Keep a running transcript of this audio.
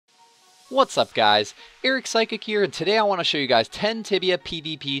What's up guys, Eric Psykik here, and today I want to show you guys 10 Tibia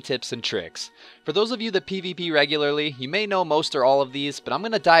PvP tips and tricks. For those of you that PvP regularly, you may know most or all of these, but I'm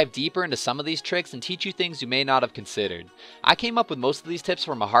going to dive deeper into some of these tricks and teach you things you may not have considered. I came up with most of these tips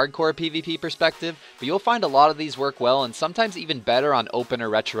from a hardcore PvP perspective, but you'll find a lot of these work well and sometimes even better on open or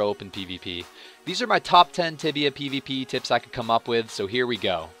retro open PvP. These are my top 10 Tibia PvP tips I could come up with, so here we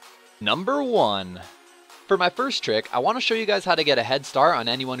go. Number 1. For my first trick, I want to show you guys how to get a head start on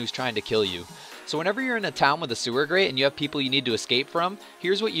anyone who's trying to kill you. So whenever you're in a town with a sewer grate and you have people you need to escape from,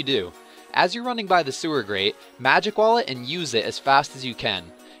 here's what you do. As you're running by the sewer grate, magic wall it and use it as fast as you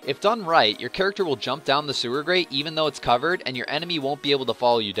can. If done right, your character will jump down the sewer grate even though it's covered and your enemy won't be able to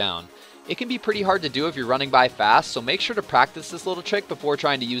follow you down. It can be pretty hard to do if you're running by fast, so make sure to practice this little trick before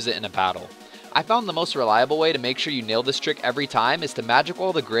trying to use it in a battle. I found the most reliable way to make sure you nail this trick every time is to magic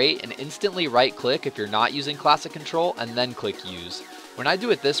wall the grate and instantly right click if you're not using classic control and then click use. When I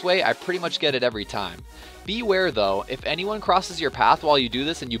do it this way, I pretty much get it every time. Beware though, if anyone crosses your path while you do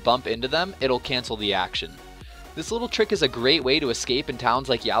this and you bump into them, it'll cancel the action. This little trick is a great way to escape in towns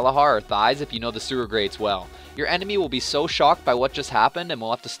like Yalahar or Thighs if you know the sewer grates well. Your enemy will be so shocked by what just happened and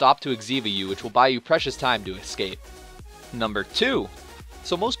will have to stop to Exiva you, which will buy you precious time to escape. Number 2.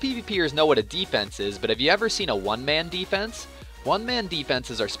 So most PvPers know what a defense is, but have you ever seen a one-man defense? One-man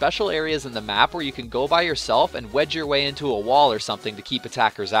defenses are special areas in the map where you can go by yourself and wedge your way into a wall or something to keep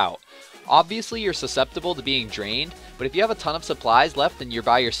attackers out. Obviously you're susceptible to being drained, but if you have a ton of supplies left and you're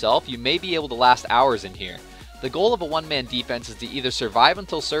by yourself, you may be able to last hours in here. The goal of a one-man defense is to either survive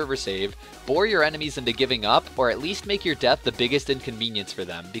until server save, bore your enemies into giving up, or at least make your death the biggest inconvenience for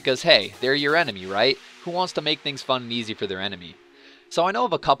them, because hey, they're your enemy, right? Who wants to make things fun and easy for their enemy? So I know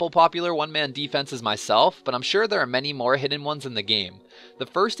of a couple popular one-man defenses myself, but I'm sure there are many more hidden ones in the game. The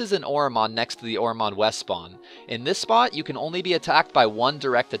first is in Oromon next to the Oromon West spawn. In this spot, you can only be attacked by one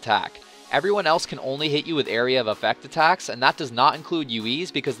direct attack. Everyone else can only hit you with area of effect attacks, and that does not include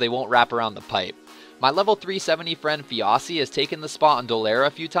UEs because they won't wrap around the pipe. My level 370 friend Fiasi has taken the spot on Dolera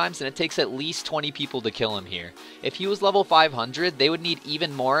a few times and it takes at least 20 people to kill him here. If he was level 500, they would need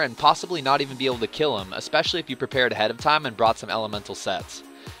even more and possibly not even be able to kill him, especially if you prepared ahead of time and brought some elemental sets.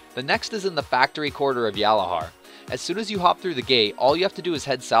 The next is in the factory quarter of Yalahar. As soon as you hop through the gate, all you have to do is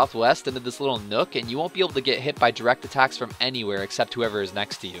head southwest into this little nook and you won't be able to get hit by direct attacks from anywhere except whoever is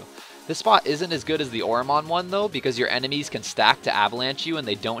next to you. This spot isn't as good as the Oromon one though, because your enemies can stack to avalanche you and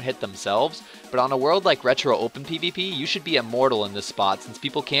they don't hit themselves, but on a world like Retro Open PvP, you should be immortal in this spot since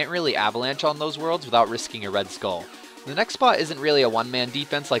people can't really avalanche on those worlds without risking a red skull. The next spot isn't really a one-man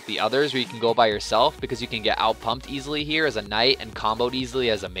defense like the others where you can go by yourself because you can get out-pumped easily here as a knight and comboed easily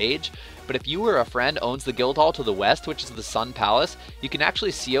as a mage, but if you or a friend owns the guild hall to the west, which is the Sun Palace, you can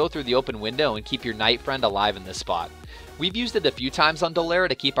actually CO through the open window and keep your knight friend alive in this spot. We've used it a few times on Dolera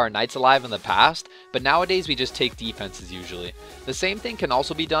to keep our knights alive in the past, but nowadays we just take defenses usually. The same thing can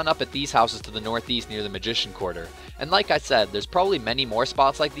also be done up at these houses to the northeast near the Magician Quarter, and like I said, there's probably many more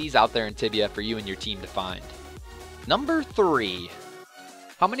spots like these out there in Tibia for you and your team to find. Number 3.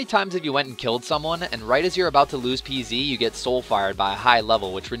 How many times have you went and killed someone, and right as you're about to lose PZ, you get soul fired by a high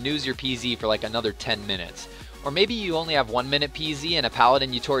level, which renews your PZ for like another 10 minutes? Or maybe you only have 1 minute PZ and a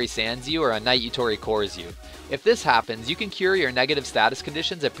paladin Yutori sands you or a knight Yutori cores you. If this happens, you can cure your negative status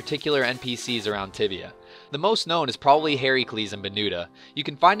conditions at particular NPCs around Tibia. The most known is probably Heracles and Benuta. You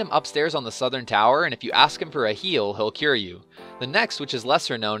can find him upstairs on the southern tower, and if you ask him for a heal, he'll cure you. The next, which is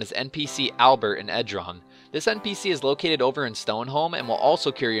lesser known, is NPC Albert in Edron. This NPC is located over in Stoneholm and will also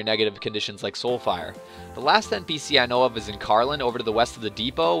cure your negative conditions like Soulfire. The last NPC I know of is in Carlin over to the west of the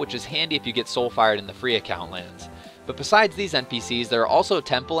depot, which is handy if you get Soulfired in the free account lands. But besides these NPCs, there are also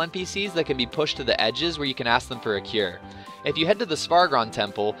temple NPCs that can be pushed to the edges where you can ask them for a cure. If you head to the Spargron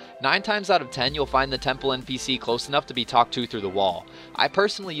temple, 9 times out of 10 you'll find the temple NPC close enough to be talked to through the wall. I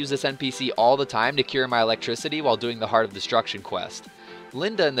personally use this NPC all the time to cure my electricity while doing the Heart of Destruction quest.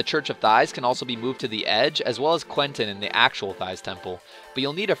 Linda in the Church of Thighs can also be moved to the edge, as well as Quentin in the actual Thighs temple, but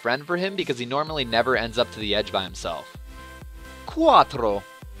you'll need a friend for him because he normally never ends up to the edge by himself. Cuatro.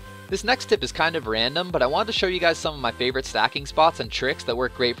 This next tip is kind of random, but I wanted to show you guys some of my favorite stacking spots and tricks that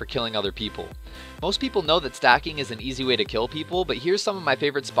work great for killing other people. Most people know that stacking is an easy way to kill people, but here's some of my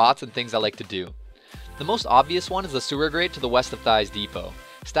favorite spots and things I like to do. The most obvious one is the sewer grate to the west of Thighs depot.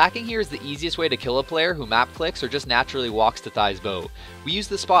 Stacking here is the easiest way to kill a player who map clicks or just naturally walks to Thighs boat. We use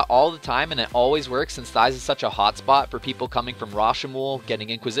this spot all the time and it always works since Thighs is such a hot spot for people coming from Rashomul,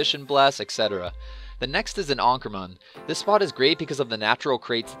 getting Inquisition Bless, etc. The next is in Ankerman. This spot is great because of the natural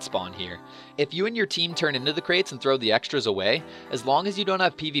crates that spawn here. If you and your team turn into the crates and throw the extras away, as long as you don't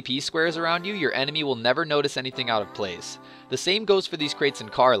have PvP squares around you, your enemy will never notice anything out of place. The same goes for these crates in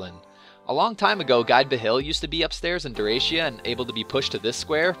Carlin. A long time ago, Guide Bahil used to be upstairs in Duratia and able to be pushed to this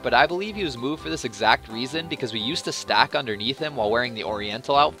square, but I believe he was moved for this exact reason because we used to stack underneath him while wearing the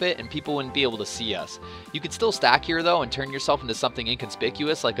Oriental outfit and people wouldn't be able to see us. You could still stack here though and turn yourself into something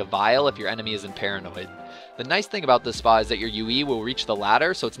inconspicuous like a vial if your enemy isn't paranoid. The nice thing about this spot is that your UE will reach the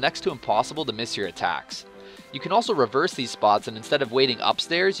ladder, so it's next to impossible to miss your attacks. You can also reverse these spots, and instead of waiting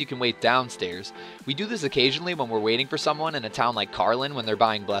upstairs, you can wait downstairs. We do this occasionally when we're waiting for someone in a town like Carlin when they're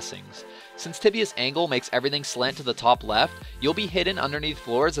buying blessings. Since Tibia's angle makes everything slant to the top left, you'll be hidden underneath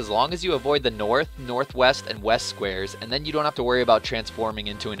floors as long as you avoid the north, northwest, and west squares, and then you don't have to worry about transforming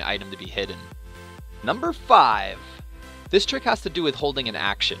into an item to be hidden. Number 5. This trick has to do with holding an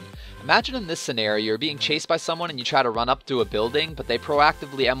action. Imagine in this scenario you're being chased by someone and you try to run up to a building, but they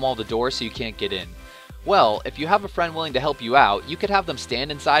proactively M-wall the door so you can't get in. Well, if you have a friend willing to help you out, you could have them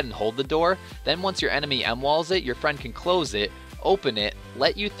stand inside and hold the door, then once your enemy M-walls it, your friend can close it, open it,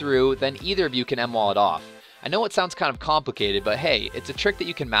 let you through, then either of you can M-wall it off. I know it sounds kind of complicated, but hey, it's a trick that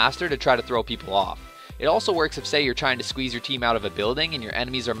you can master to try to throw people off. It also works if, say, you're trying to squeeze your team out of a building and your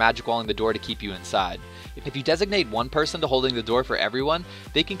enemies are magic walling the door to keep you inside. If you designate one person to holding the door for everyone,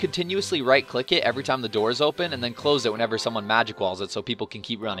 they can continuously right-click it every time the door is open and then close it whenever someone magic walls it so people can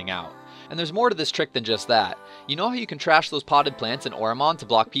keep running out. And there's more to this trick than just that. You know how you can trash those potted plants in Oromon to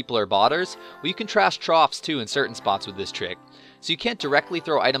block people or botters? Well, you can trash troughs too in certain spots with this trick. So you can't directly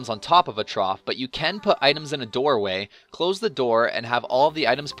throw items on top of a trough, but you can put items in a doorway, close the door, and have all of the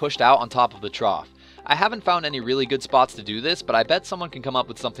items pushed out on top of the trough. I haven't found any really good spots to do this, but I bet someone can come up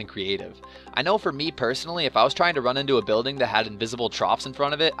with something creative. I know for me personally, if I was trying to run into a building that had invisible troughs in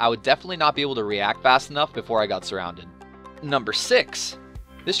front of it, I would definitely not be able to react fast enough before I got surrounded. Number 6.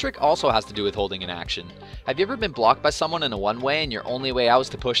 This trick also has to do with holding an action. Have you ever been blocked by someone in a one-way and your only way out is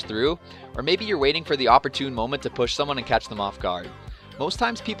to push through? Or maybe you're waiting for the opportune moment to push someone and catch them off guard. Most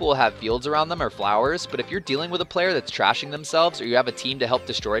times people will have fields around them or flowers, but if you're dealing with a player that's trashing themselves or you have a team to help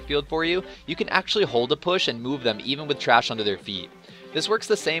destroy field for you, you can actually hold a push and move them even with trash under their feet. This works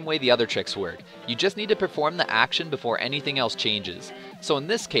the same way the other tricks work. You just need to perform the action before anything else changes. So in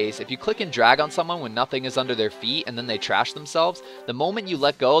this case, if you click and drag on someone when nothing is under their feet and then they trash themselves, the moment you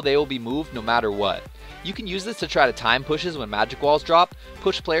let go, they will be moved no matter what. You can use this to try to time pushes when magic walls drop,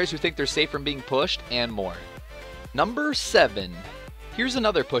 push players who think they're safe from being pushed, and more. Number 7. Here's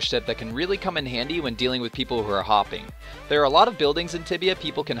another push tip that can really come in handy when dealing with people who are hopping. There are a lot of buildings in Tibia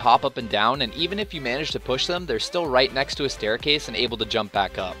people can hop up and down, and even if you manage to push them, they're still right next to a staircase and able to jump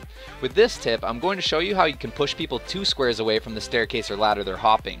back up. With this tip, I'm going to show you how you can push people 2 squares away from the staircase or ladder they're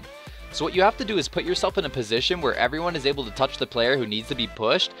hopping. So what you have to do is put yourself in a position where everyone is able to touch the player who needs to be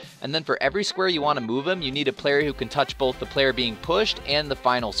pushed, and then for every square you want to move him, you need a player who can touch both the player being pushed and the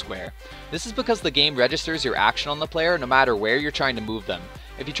final square. This is because the game registers your action on the player no matter where you're trying to move them.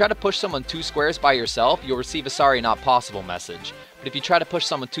 If you try to push someone 2 squares by yourself, you'll receive a sorry not possible message. But if you try to push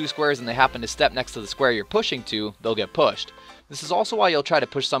someone 2 squares and they happen to step next to the square you're pushing to, they'll get pushed. This is also why you'll try to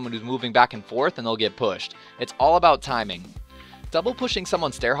push someone who's moving back and forth and they'll get pushed. It's all about timing. Double pushing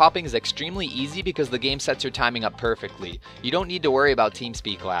someone stair hopping is extremely easy because the game sets your timing up perfectly. You don't need to worry about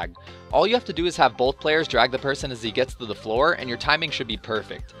TeamSpeak lag. All you have to do is have both players drag the person as he gets to the floor and your timing should be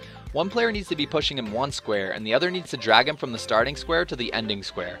perfect. One player needs to be pushing him 1 square and the other needs to drag him from the starting square to the ending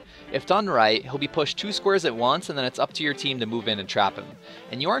square. If done right, he'll be pushed 2 squares at once and then it's up to your team to move in and trap him.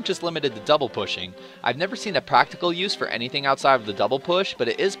 And you aren't just limited to double pushing. I've never seen a practical use for anything outside of the double push, but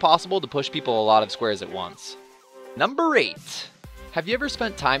it is possible to push people a lot of squares at once. Number 8. Have you ever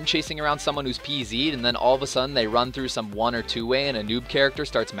spent time chasing around someone who's PZ'd and then all of a sudden they run through some 1 or 2 way and a noob character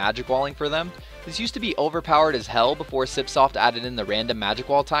starts magic walling for them? This used to be overpowered as hell before Sipsoft added in the random magic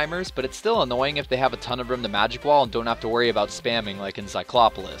wall timers, but it's still annoying if they have a ton of room to magic wall and don't have to worry about spamming like in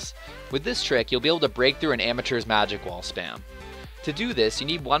Cyclopolis. With this trick, you'll be able to break through an amateur's magic wall spam. To do this, you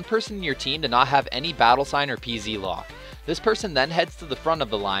need one person in your team to not have any battle sign or PZ lock. This person then heads to the front of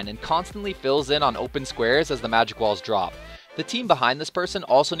the line and constantly fills in on open squares as the magic walls drop. The team behind this person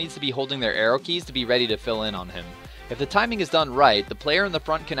also needs to be holding their arrow keys to be ready to fill in on him. If the timing is done right, the player in the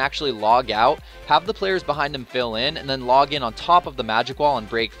front can actually log out, have the players behind him fill in, and then log in on top of the magic wall and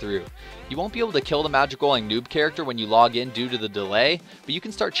break through. You won't be able to kill the magic walling noob character when you log in due to the delay, but you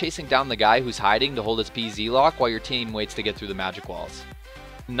can start chasing down the guy who's hiding to hold his PZ lock while your team waits to get through the magic walls.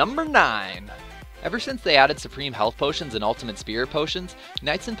 Number 9. Ever since they added Supreme Health Potions and Ultimate Spirit Potions,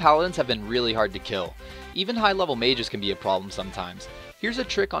 Knights and Paladins have been really hard to kill. Even high level mages can be a problem sometimes. Here's a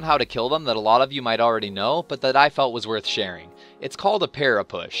trick on how to kill them that a lot of you might already know, but that I felt was worth sharing. It's called a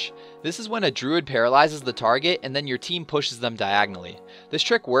para-push. This is when a druid paralyzes the target and then your team pushes them diagonally. This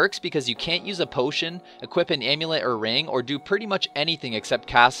trick works because you can't use a potion, equip an amulet or ring, or do pretty much anything except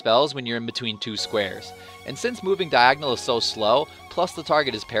cast spells when you're in between two squares. And since moving diagonal is so slow, plus the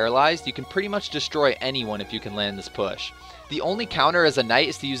target is paralyzed, you can pretty much destroy anyone if you can land this push. The only counter as a knight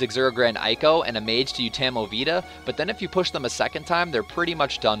is to use Exurogrand Ico and a mage to Utamo Vita, but then if you push them a second time, they're pretty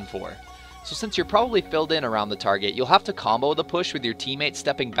much done for. So since you're probably filled in around the target, you'll have to combo the push with your teammate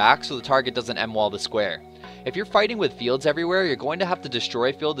stepping back so the target doesn't M-wall the square. If you're fighting with fields everywhere, you're going to have to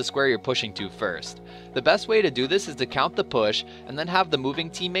destroy field the square you're pushing to first. The best way to do this is to count the push, and then have the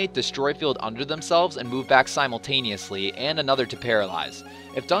moving teammate destroy field under themselves and move back simultaneously, and another to paralyze.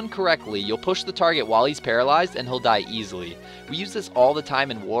 If done correctly, you'll push the target while he's paralyzed and he'll die easily. We use this all the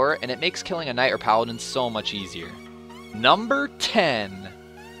time in war, and it makes killing a knight or paladin so much easier. Number 10.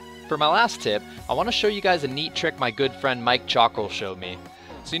 For my last tip, I want to show you guys a neat trick my good friend Mike Chockle showed me.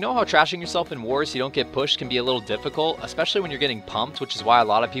 So you know how trashing yourself in wars so you don't get pushed can be a little difficult, especially when you're getting pumped, which is why a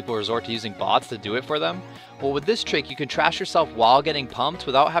lot of people resort to using bots to do it for them? Well, with this trick, you can trash yourself while getting pumped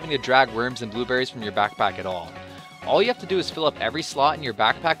without having to drag worms and blueberries from your backpack at all. All you have to do is fill up every slot in your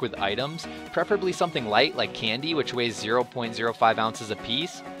backpack with items, preferably something light like candy, which weighs 0.05 ounces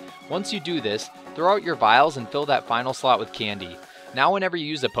apiece. Once you do this, throw out your vials and fill that final slot with candy. Now whenever you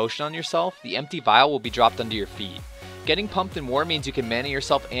use a potion on yourself, the empty vial will be dropped under your feet. Getting pumped in war means you can mana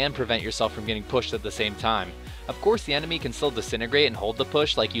yourself and prevent yourself from getting pushed at the same time. Of course, the enemy can still disintegrate and hold the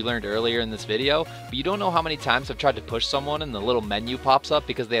push like you learned earlier in this video, but you don't know how many times I've tried to push someone and the little menu pops up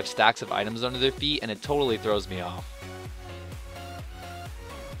because they have stacks of items under their feet, and it totally throws me off.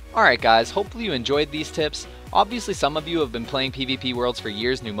 Alright guys, hopefully you enjoyed these tips. Obviously some of you have been playing PvP Worlds for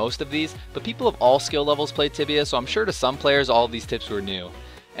years, knew most of these, but people of all skill levels play Tibia, so I'm sure to some players all of these tips were new.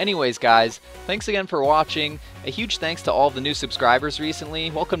 Anyways guys, thanks again for watching. A huge thanks to all of the new subscribers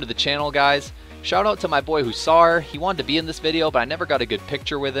recently. Welcome to the channel guys. Shout out to my boy Hussar. He wanted to be in this video, but I never got a good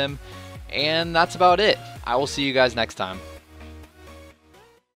picture with him. And that's about it. I will see you guys next time.